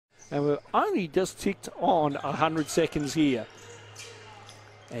And we've only just ticked on 100 seconds here.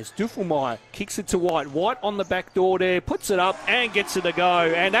 As Dufelmeier kicks it to White. White on the back door there, puts it up and gets it to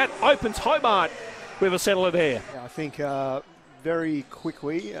go. And that opens Hobart with a settler there. Yeah, I think very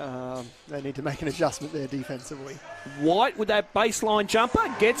quickly they need to make an adjustment there defensively. White with that baseline jumper,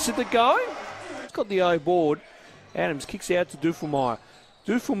 gets it to go. He's got the O board. Adams kicks out to Dufelmeier.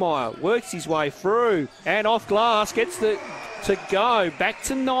 Dufelmeier works his way through and off glass, gets the to go. Back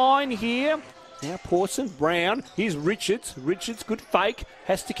to 9 here. Now Pawson, Brown, here's Richards. Richards, good fake,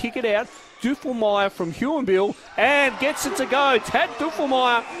 has to kick it out. Dufelmeier from Huonville and gets it to go. Tad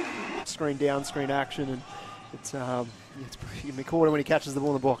Dufelmeier. Screen down, screen action, and it's pretty McCorder when he catches the ball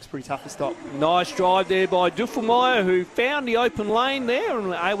in the box. Pretty tough to stop. Nice drive there by Dufelmeier, who found the open lane there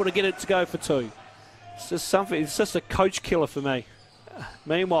and able to get it to go for 2. It's just something. It's just a coach killer for me.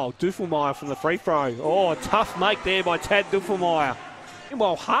 Meanwhile, Dufelmeier from the free throw. Oh, tough make there by Tad Dufelmeier.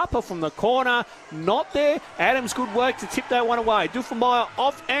 Meanwhile, Harper from the corner, not there. Adams, good work to tip that one away. Dufelmeier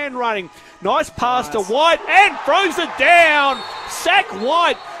off and running. Nice pass to White and throws it down. Sack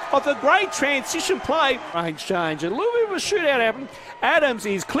White of a great transition play. Range change. A little bit of a shootout happened. Adams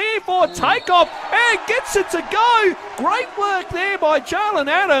is clear for takeoff and gets it to go. Great work there by Jalen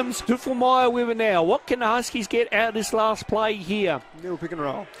Adams. Dufelmeier with it now. What can the Huskies get out of this last play here? Little pick and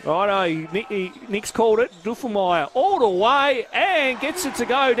roll. Righto, Nick's called it. Dufelmeier all the way and gets it to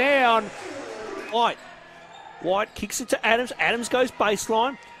go down. White. White kicks it to Adams. Adams goes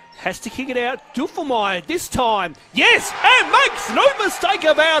baseline. Has to kick it out. Dufelmeier this time. Yes, and makes no mistake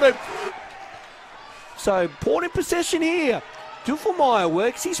about it. So, port in possession here. Dufelmeier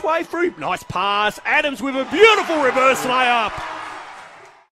works his way through. Nice pass. Adams with a beautiful reverse layup.